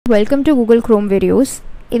Welcome to Google Chrome videos.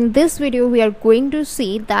 In this video we are going to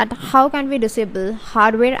see that how can we disable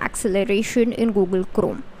hardware acceleration in Google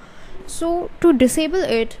Chrome. So to disable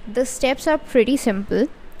it, the steps are pretty simple.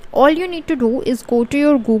 All you need to do is go to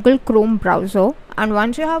your Google Chrome browser, and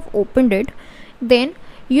once you have opened it, then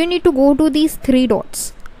you need to go to these three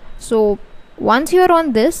dots. So once you are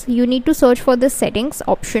on this, you need to search for the settings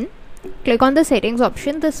option. Click on the settings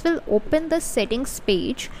option. This will open the settings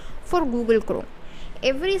page for Google Chrome.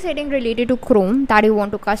 Every setting related to Chrome that you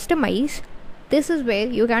want to customize, this is where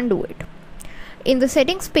you can do it. In the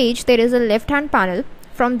settings page, there is a left hand panel.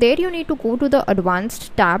 From there you need to go to the advanced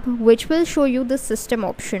tab, which will show you the system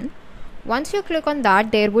option. Once you click on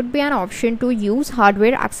that, there would be an option to use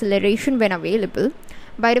hardware acceleration when available.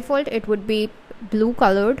 By default it would be blue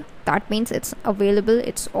colored. That means it's available,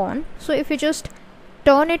 it's on. So if you just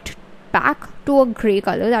turn it back to a gray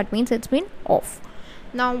color, that means it's been off.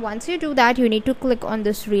 Now once you do that, you need to click on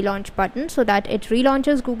this relaunch button so that it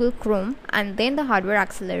relaunches Google Chrome, and then the hardware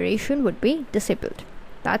acceleration would be disabled.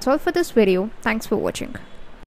 That's all for this video. Thanks for watching.